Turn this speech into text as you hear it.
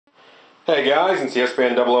Hey guys, it's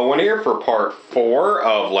CSPN001 here for part 4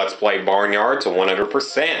 of Let's Play Barnyard to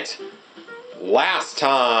 100%. Last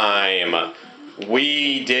time,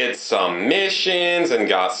 we did some missions and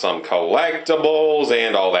got some collectibles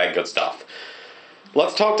and all that good stuff.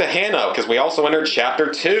 Let's talk to Hannah, because we also entered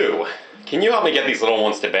Chapter 2. Can you help me get these little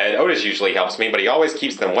ones to bed? Otis usually helps me, but he always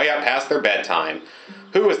keeps them way up past their bedtime.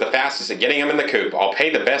 Who is the fastest at getting them in the coop? I'll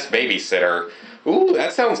pay the best babysitter. Ooh,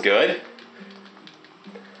 that sounds good.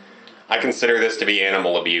 I consider this to be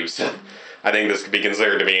animal abuse. I think this could be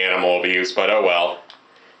considered to be animal abuse, but oh well.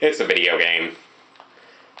 It's a video game.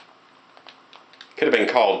 Could have been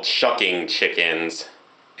called Chucking Chickens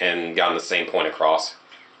and gotten the same point across.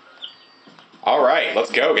 Alright,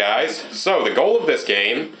 let's go guys. So the goal of this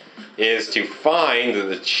game is to find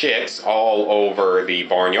the chicks all over the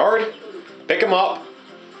barnyard, pick them up,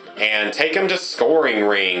 and take them to scoring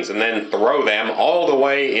rings, and then throw them all the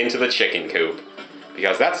way into the chicken coop.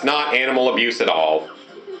 Because that's not animal abuse at all.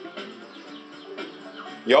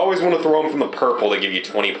 You always want to throw them from the purple to give you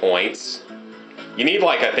 20 points. You need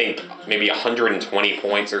like, I think, maybe 120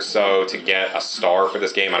 points or so to get a star for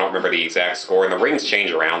this game. I don't remember the exact score. And the rings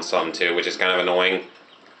change around some too, which is kind of annoying.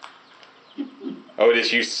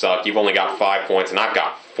 Otis, you suck. You've only got 5 points and I've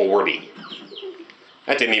got 40.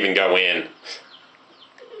 That didn't even go in.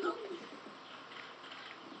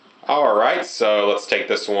 Alright, so let's take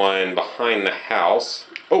this one behind the house.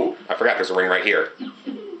 Oh, I forgot there's a ring right here.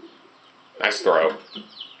 Nice throw.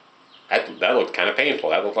 That looked kind of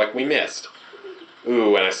painful. That looked like we missed.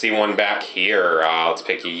 Ooh, and I see one back here. Let's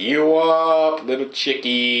pick you up, little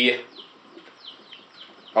chickie.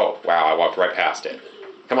 Oh, wow, I walked right past it.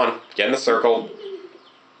 Come on, get in the circle.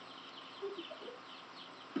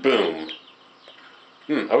 Boom.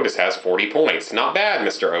 Otis has 40 points. Not bad,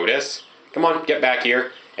 Mr. Otis. Come on, get back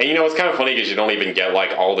here. And you know, it's kind of funny because you don't even get,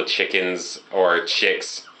 like, all the chickens or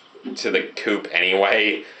chicks to the coop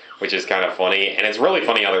anyway, which is kind of funny. And it's really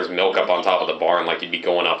funny how there's milk up on top of the barn, like you'd be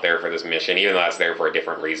going up there for this mission, even though that's there for a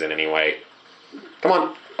different reason anyway. Come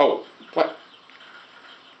on. Oh, what?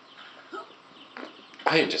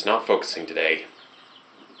 I am just not focusing today.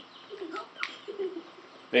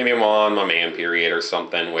 Maybe I'm on my man period or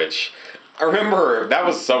something, which I remember that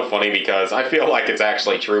was so funny because I feel like it's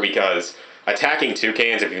actually true because Attacking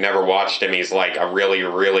Toucans, if you've never watched him, he's like a really,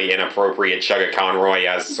 really inappropriate Chugga Conroy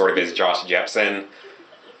as sort of his Josh Jepsen.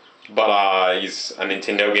 But he's a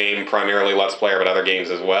Nintendo game, primarily Let's Player, but other games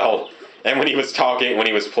as well. And when he was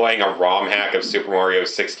playing a ROM hack of Super Mario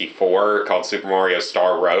 64 called Super Mario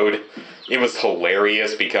Star Road, it was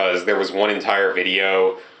hilarious because there was one entire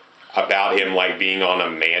video about him like being on a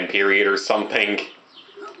man period or something.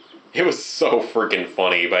 It was so freaking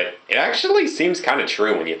funny, but it actually seems kind of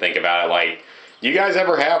true when you think about it. Like, you guys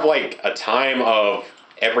ever have, like, a time of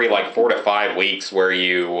every, like, 4 to 5 weeks where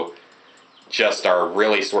you just are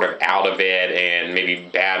really sort of out of it and maybe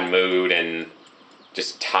bad mood and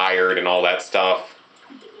just tired and all that stuff?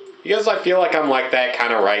 Because I feel like I'm like that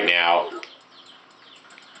kind of right now.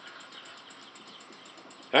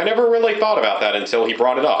 I never really thought about that until he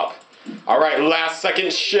brought it up. Alright, last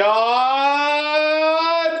second shot!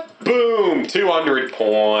 Boom! 200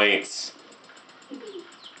 points.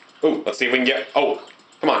 Ooh, let's see if we can get... Oh,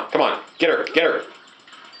 come on, come on. Get her, get her.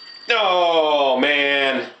 Oh,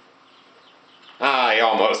 man. I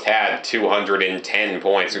almost had 210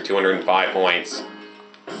 points or 205 points.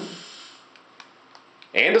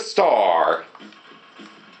 And a star.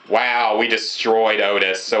 Wow, we destroyed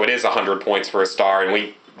Otis. So it is 100 points for a star, and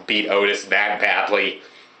we beat Otis that badly.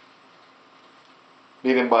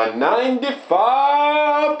 Beat him by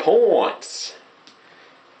 95 points.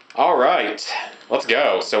 Alright, let's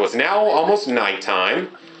go. So it's now almost nighttime.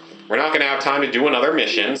 We're not going to have time to do another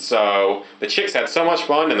mission, so the chicks had so much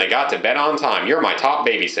fun and they got to bed on time. You're my top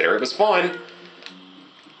babysitter. It was fun.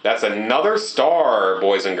 That's another star,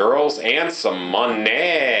 boys and girls, and some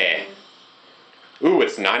money. Ooh,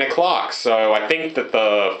 it's 9 o'clock, so I think that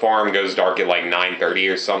the farm goes dark at like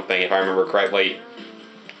 9:30 or something, if I remember correctly.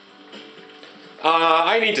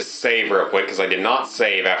 I need to save real quick because I did not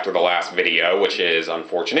save after the last video, which is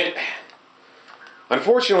unfortunate.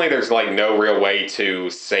 Unfortunately, there's like no real way to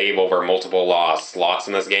save over multiple slots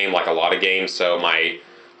in this game, like a lot of games, so I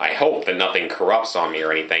hope that nothing corrupts on me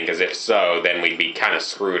or anything, because if so, then we'd be kind of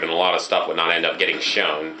screwed and a lot of stuff would not end up getting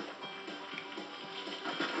shown.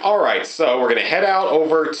 Alright, so we're going to head out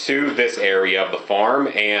over to this area of the farm,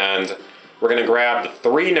 and we're going to grab the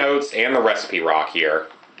 3 notes and the recipe rock here.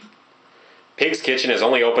 Pig's Kitchen is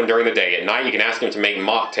only open during the day. At night, you can ask him to make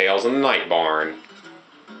mocktails in the night barn.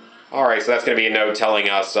 Alright, so that's going to be a note telling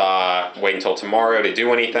us wait until tomorrow to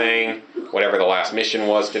do anything, whatever the last mission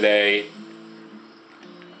was today.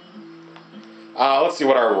 Let's see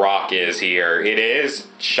what our rock is here. It is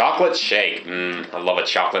chocolate shake. I love a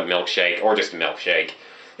chocolate milkshake, or just milkshake.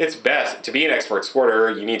 It's best. To be an expert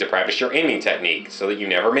squirter, you need to practice your aiming technique so that you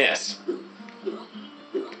never miss.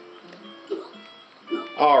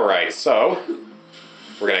 Alright, so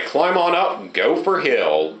we're going to climb on up Gopher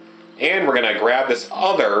Hill, and we're going to grab this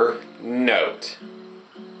other note.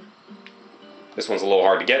 This one's a little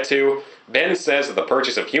hard to get to. Ben says that the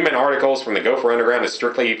purchase of human articles from the Gopher Underground is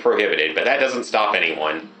strictly prohibited, but that doesn't stop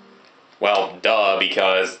anyone. Well, duh,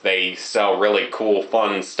 because they sell really cool,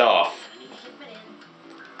 fun stuff.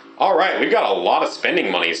 Alright, we've got a lot of spending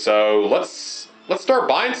money, so let's start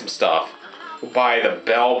buying some stuff. We'll buy the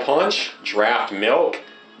Bell Punch, draft milk,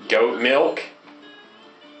 goat milk,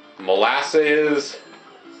 molasses,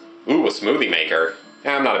 ooh, a smoothie maker.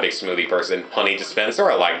 I'm not a big smoothie person. Honey dispenser,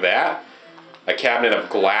 I like that. A cabinet of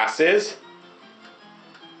glasses.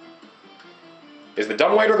 Is the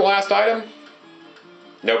dumbwaiter the last item?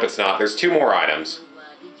 Nope, it's not. There's 2 more items.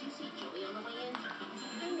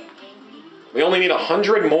 We only need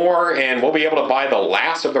 100 more, and we'll be able to buy the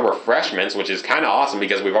last of the refreshments, which is kind of awesome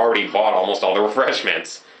because we've already bought almost all the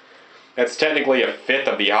refreshments. That's technically a fifth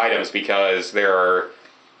of the items because there are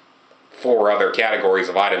 4 other categories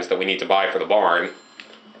of items that we need to buy for the barn.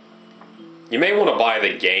 You may want to buy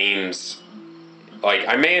the games. Like,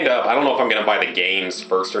 I may end up, I don't know if I'm going to buy the games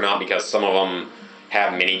first or not because some of them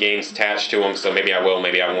have mini games attached to them, so maybe I will,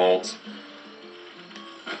 maybe I won't.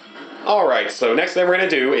 Alright, so next thing we're going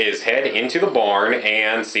to do is head into the barn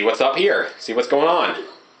and see what's up here, see what's going on.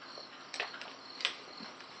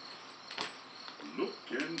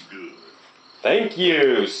 Looking good. Thank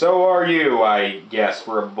you, so are you, I guess,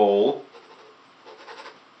 for a bull.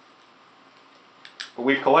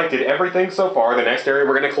 We've collected everything so far. The next area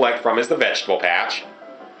we're going to collect from is the vegetable patch.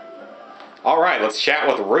 Alright, let's chat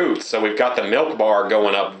with Ruth. So we've got the milk bar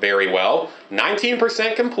going up very well.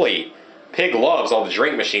 19% complete. Pig loves all the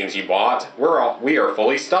drink machines you bought. We are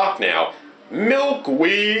fully stocked now.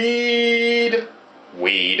 Milkweed!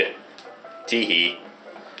 Weed. Tee-hee.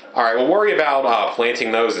 Alright, we'll worry about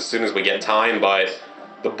planting those as soon as we get time, but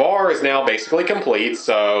the bar is now basically complete,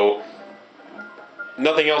 so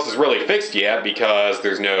nothing else is really fixed yet because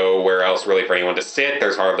there's nowhere else really for anyone to sit.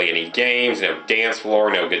 There's hardly any games, no dance floor,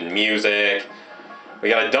 no good music. We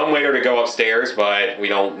got a dumbwaiter to go upstairs, but we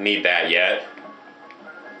don't need that yet.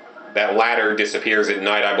 That ladder disappears at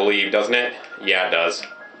night, I believe, doesn't it? Yeah, it does.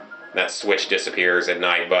 That switch disappears at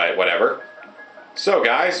night, but whatever. So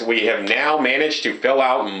guys, we have now managed to fill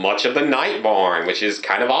out much of the night barn, which is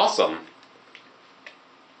kind of awesome.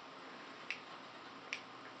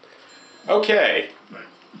 Okay.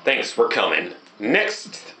 Thanks for coming.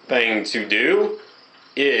 Next thing to do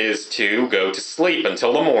is to go to sleep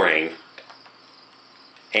until the morning.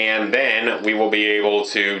 And then we will be able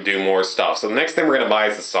to do more stuff. So the next thing we're going to buy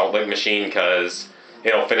is the salt lick machine because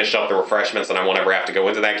it'll finish up the refreshments and I won't ever have to go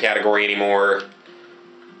into that category anymore.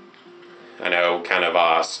 I know, kind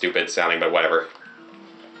of stupid sounding, but whatever.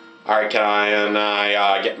 Alright, can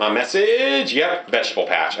I get my message? Yep, vegetable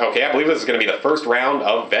patch. Okay, I believe this is going to be the first round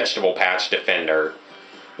of vegetable patch defender,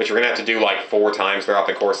 which we're going to have to do like 4 times throughout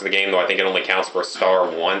the course of the game, though I think it only counts for a star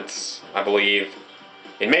once, I believe.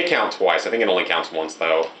 It may count twice. I think it only counts once,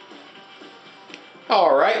 though.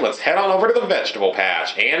 Alright, let's head on over to the vegetable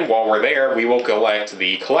patch. And while we're there, we will collect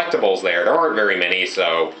the collectibles there. There aren't very many,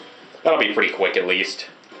 so that'll be pretty quick at least.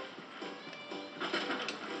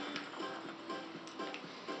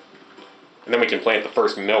 And then we can plant the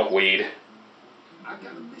first milkweed.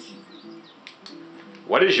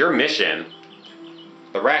 What is your mission?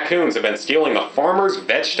 The raccoons have been stealing the farmer's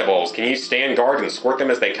vegetables. Can you stand guard and squirt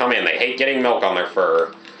them as they come in? They hate getting milk on their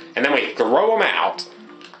fur. And then we throw them out.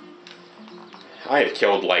 I have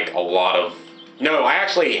killed like a lot of... No, I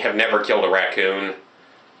actually have never killed a raccoon.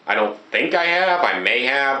 I don't think I have. I may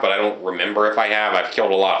have, but I don't remember if I have. I've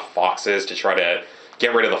killed a lot of foxes to try to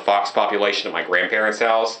get rid of the fox population at my grandparents'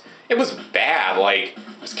 house. It was bad. Like,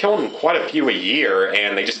 I was killing quite a few a year,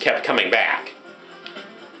 and they just kept coming back.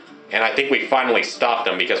 And I think we finally stopped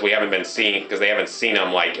them because we haven't been seeing, because they haven't seen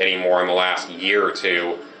them like anymore in the last year or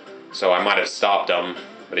two. So I might have stopped them,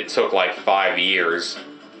 but it took like 5 years.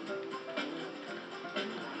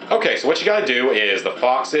 Okay, so what you gotta do is the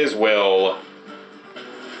foxes will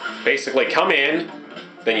basically come in,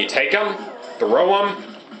 then you take them, throw them,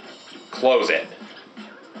 close it.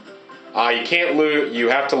 You can't lose, you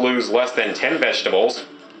have to lose less than 10 vegetables.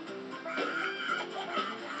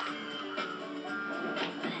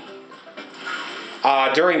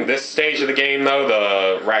 During this stage of the game, though,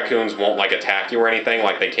 the raccoons won't, like, attack you or anything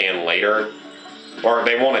like they can later. Or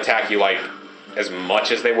they won't attack you, like, as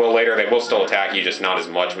much as they will later. They will still attack you, just not as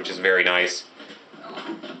much, which is very nice.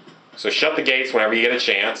 So shut the gates whenever you get a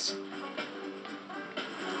chance.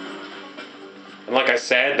 And like I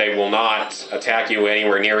said, they will not attack you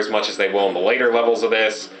anywhere near as much as they will in the later levels of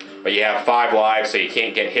this. But you have 5 lives, so you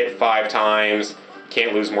can't get hit 5 times.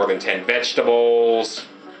 Can't lose more than 10 vegetables.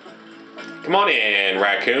 Come on in,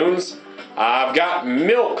 raccoons. I've got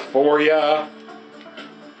milk for ya.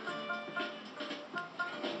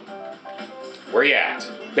 Where you at?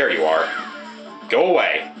 There you are. Go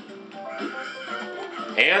away.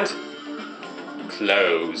 And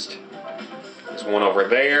closed. There's one over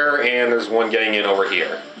there, and there's one getting in over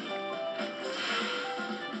here.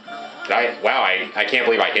 Wow, I can't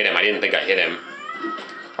believe I hit him. I didn't think I hit him.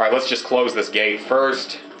 Alright, let's just close this gate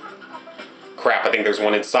first. Crap, I think there's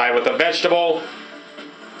one inside with a vegetable.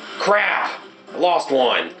 Crap! I lost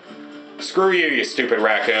one. Screw you, you stupid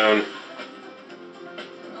raccoon.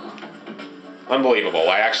 Unbelievable.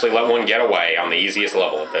 I actually let one get away on the easiest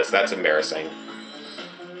level of this. That's embarrassing.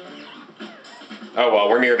 Oh well,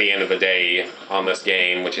 we're near the end of the day on this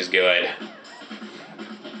game, which is good.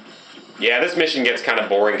 Yeah, this mission gets kind of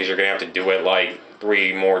boring because you're going to have to do it like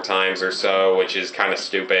 3 more times or so, which is kind of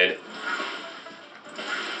stupid.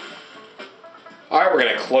 Alright, we're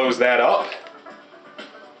going to close that up.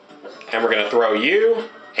 And we're going to throw you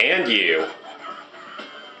and you.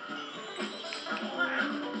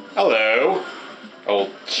 Hello,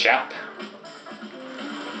 old chap.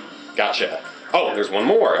 Gotcha. Oh, there's one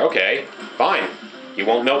more. Okay, fine. You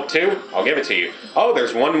want milk too? I'll give it to you. Oh,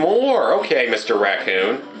 there's one more. Okay, Mr.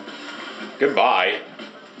 Raccoon. Goodbye.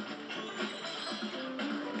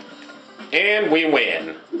 And we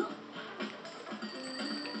win.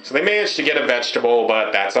 So they managed to get a vegetable,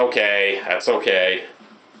 but that's okay. That's okay.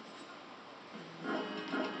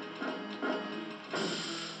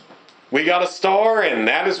 We got a star, and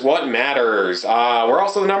that is what matters. We're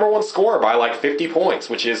also the #1 scorer by like 50 points,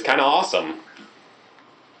 which is kind of awesome.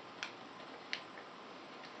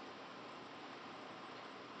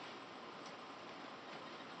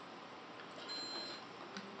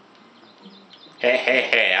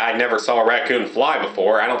 Hey, I never saw a raccoon fly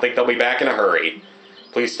before. I don't think they'll be back in a hurry.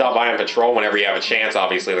 Please stop by on patrol whenever you have a chance.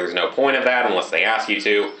 Obviously, there's no point of that unless they ask you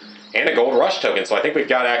to. And a gold rush token, so I think we've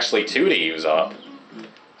got actually 2 to use up.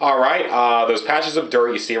 Alright, those patches of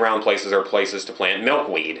dirt you see around places are places to plant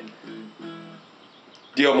milkweed.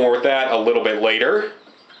 Deal more with that a little bit later.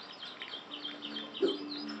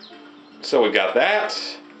 So we've got that.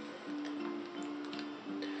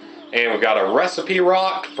 And we've got a recipe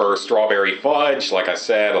rock for strawberry fudge. Like I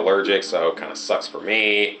said, allergic, so kind of sucks for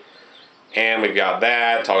me. And we've got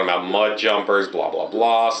that, talking about mud jumpers, blah, blah,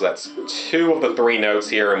 blah. So that's 2 of the 3 notes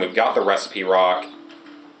here, and we've got the recipe rock.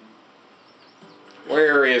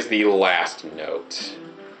 Where is the last note?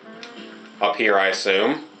 Up here, I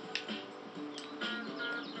assume.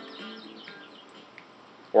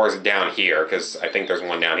 Or is it down here? Because I think there's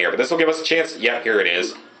one down here. But this will give us a chance. Yep, here it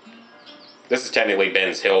is. This is technically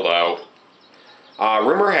Ben's hill, though.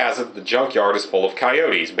 Rumor has it the junkyard is full of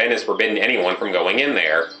coyotes. Ben has forbidden anyone from going in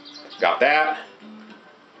there. Got that.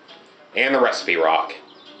 And the recipe rock.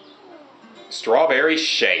 Strawberry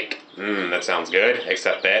shake. That sounds good,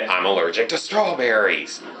 except that I'm allergic to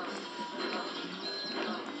strawberries.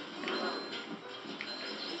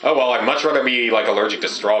 Oh well, I'd much rather be like allergic to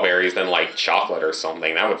strawberries than like chocolate or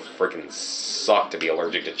something. That would freaking suck to be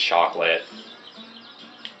allergic to chocolate.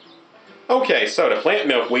 Okay, so to plant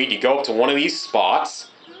milkweed, you go up to one of these spots,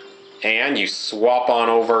 and you swap on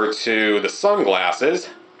over to the sunglasses,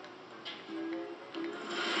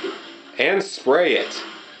 and spray it.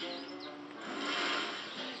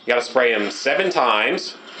 You gotta spray them 7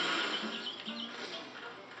 times.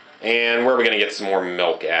 And where are we gonna get some more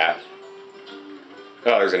milk at?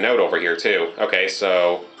 Oh, there's a note over here too. Okay,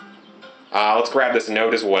 so let's grab this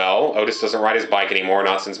note as well. Otis doesn't ride his bike anymore,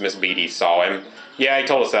 not since Miss Beatty saw him. Yeah, he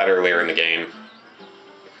told us that earlier in the game.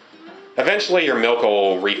 Eventually your milk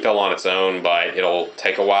will refill on its own, but it'll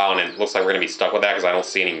take a while, and it looks like we're going to be stuck with that because I don't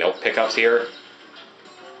see any milk pickups here.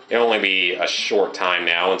 It'll only be a short time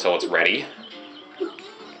now until it's ready.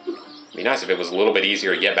 It'd be nice if it was a little bit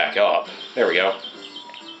easier to get back up. There we go.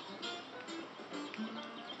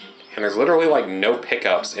 And there's literally like no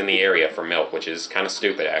pickups in the area for milk, which is kind of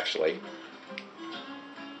stupid actually.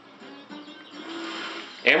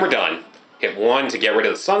 And we're done. Hit 1 to get rid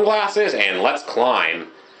of the sunglasses, and let's climb.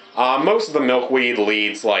 Most of the milkweed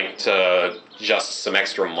leads like to just some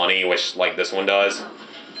extra money, which like this one does.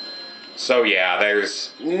 So yeah,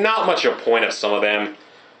 there's not much of a point of some of them.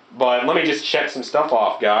 But let me just check some stuff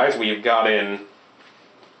off, guys. We've got in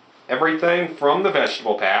everything from the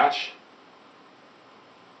vegetable patch.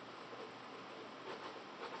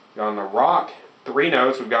 Got on the rock, 3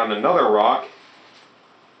 notes. We've got another rock.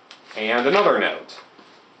 And another note.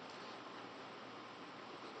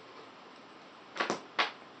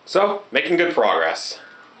 So, making good progress.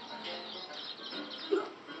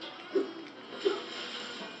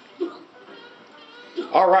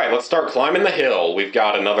 Alright, let's start climbing the hill. We've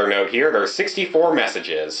got another note here. There's 64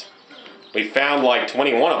 messages. We found like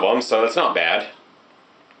 21 of them, so that's not bad.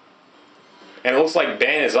 And it looks like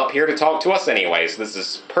Ben is up here to talk to us anyways. This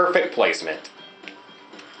is perfect placement.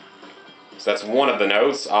 So that's one of the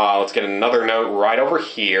notes. Let's get another note right over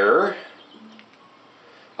here.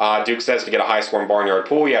 Duke says to get a high score in Barnyard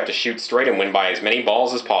Pool, you have to shoot straight and win by as many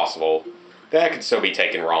balls as possible. That could still be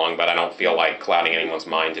taken wrong, but I don't feel like clouding anyone's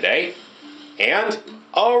mind today. And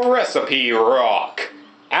a recipe rock.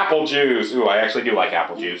 Apple juice. Ooh, I actually do like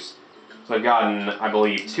apple juice. So I've gotten, I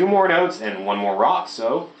believe, 2 more notes and 1 more rock,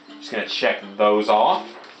 so just going to check those off.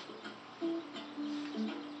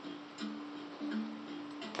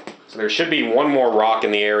 So there should be 1 more rock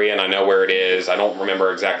in the area, and I know where it is. I don't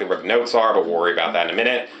remember exactly where the notes are, but we'll worry about that in a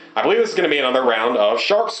minute. I believe this is going to be another round of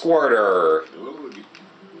Shark Squirter.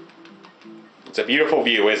 It's a beautiful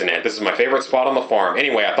view, isn't it? This is my favorite spot on the farm.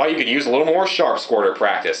 Anyway, I thought you could use a little more Shark Squirter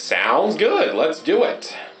practice. Sounds good. Let's do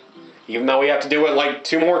it. Even though we have to do it like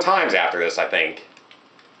 2 more times after this, I think.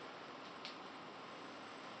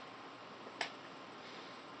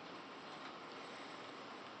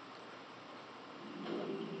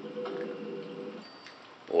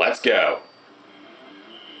 Let's go.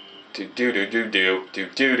 Do do do do do do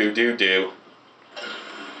do do do do.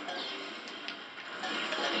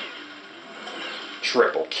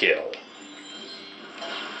 Triple kill.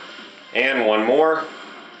 And 1 more.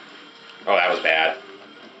 Oh, that was bad.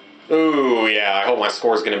 Ooh, yeah, I hope my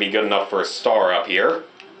score is going to be good enough for a star up here.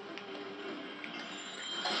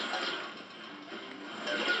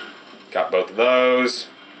 Got both of those.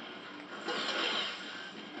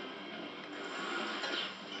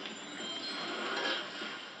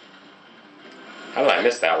 How did I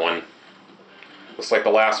miss that one? Looks like the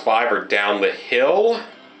last 5 are down the hill.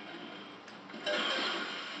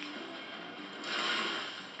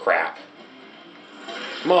 Crap.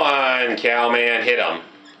 Come on, Cowman, hit him.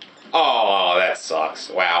 Oh, that sucks.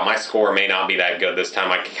 Wow, my score may not be that good this time.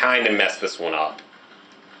 I kind of messed this one up.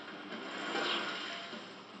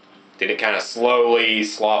 Did it kind of slowly,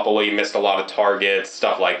 sloppily, missed a lot of targets,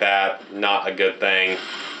 stuff like that. Not a good thing.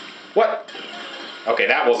 What? Okay,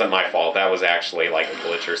 that wasn't my fault. That was actually like a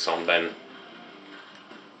glitch or something.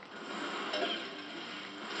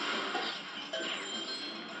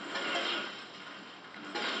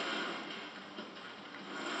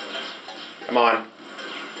 Come on.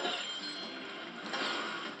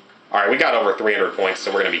 Alright, we got over 300 points,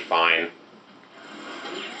 so we're going to be fine.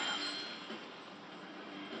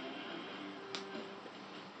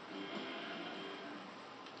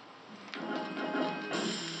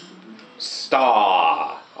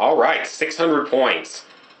 Star. Alright, 600 points.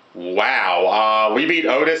 Wow, we beat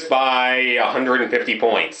Otis by 150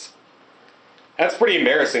 points. That's pretty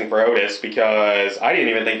embarrassing for Otis because I didn't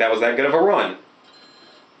even think that was that good of a run.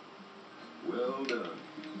 Well done.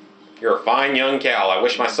 You're a fine young Cal. I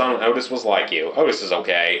wish my son Otis was like you. Otis is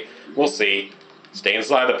okay. We'll see. Stay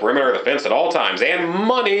inside the perimeter of the fence at all times. And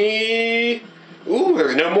money! Ooh,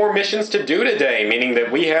 there's no more missions to do today, meaning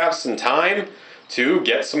that we have some time to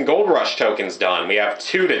get some Gold Rush tokens done. We have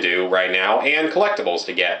 2 to do right now, and collectibles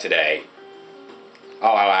to get today.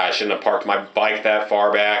 Oh, I shouldn't have parked my bike that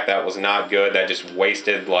far back. That was not good. That just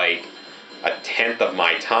wasted like a 1/10 of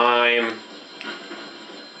my time.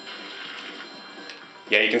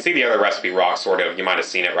 Yeah, you can see the other recipe rock, sort of. You might have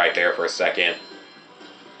seen it right there for a second.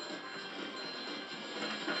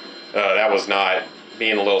 That was not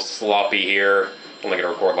being a little sloppy here. Only going to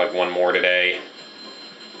record like 1 more today.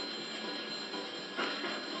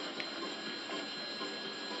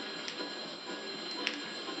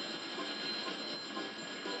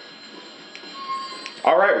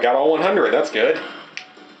 Alright, we got all 100. That's good.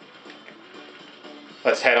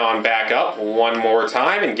 Let's head on back up 1 more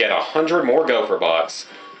time and get 100 more Gopher Bucks.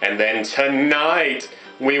 And then tonight,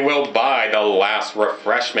 we will buy the last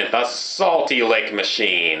refreshment, the Salty Lick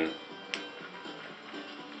Machine.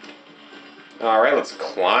 Alright, let's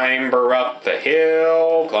climber up the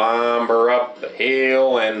hill,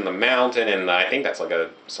 and the mountain, and I think that's like a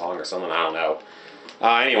song or something, I don't know.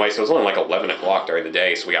 Anyway, so it's only like 11 o'clock during the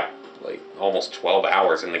day, so we got like almost 12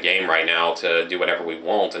 hours in the game right now to do whatever we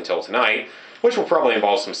want until tonight, which will probably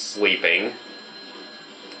involve some sleeping.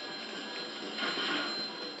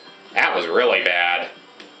 That was really bad.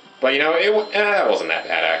 But, you know, that wasn't that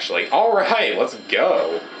bad, actually. Alright, let's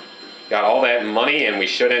go. Got all that money, and we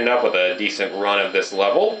should end up with a decent run of this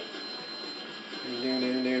level.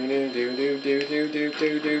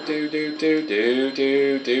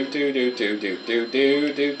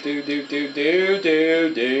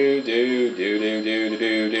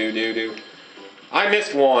 I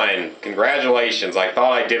missed one. Congratulations. I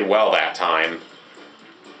thought I did well that time.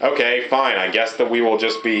 Okay, fine. I guess that we will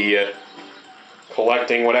just be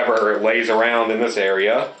collecting whatever lays around in this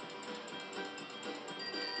area.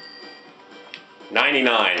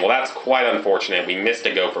 99. Well, that's quite unfortunate. We missed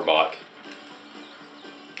a gopher buck.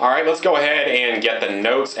 Alright, let's go ahead and get the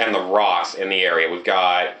notes and the rocks in the area. We've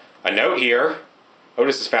got a note here.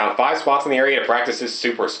 Otis has found 5 spots in the area to practice his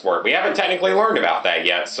super squirt. We haven't technically learned about that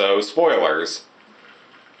yet, so spoilers.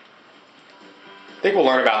 I think we'll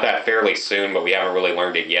learn about that fairly soon, but we haven't really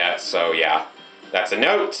learned it yet, so yeah. That's a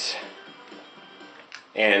note.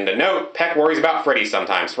 And a note, Peck worries about Freddy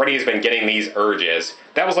sometimes. Freddy has been getting these urges.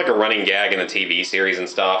 That was like a running gag in the TV series and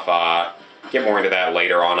stuff. Get more into that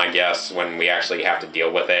later on, I guess, when we actually have to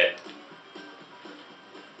deal with it.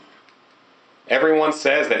 Everyone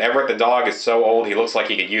says that Everett the dog is so old he looks like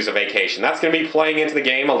he could use a vacation. That's going to be playing into the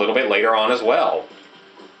game a little bit later on as well.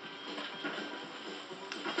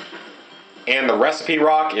 And the recipe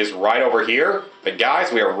rock is right over here. But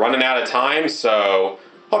guys, we are running out of time, so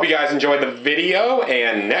hope you guys enjoyed the video.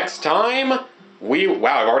 And next time,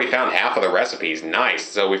 wow, I've already found half of the recipes. Nice.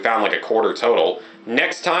 So we found like a quarter total.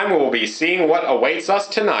 Next time, we will be seeing what awaits us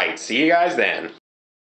tonight. See you guys then.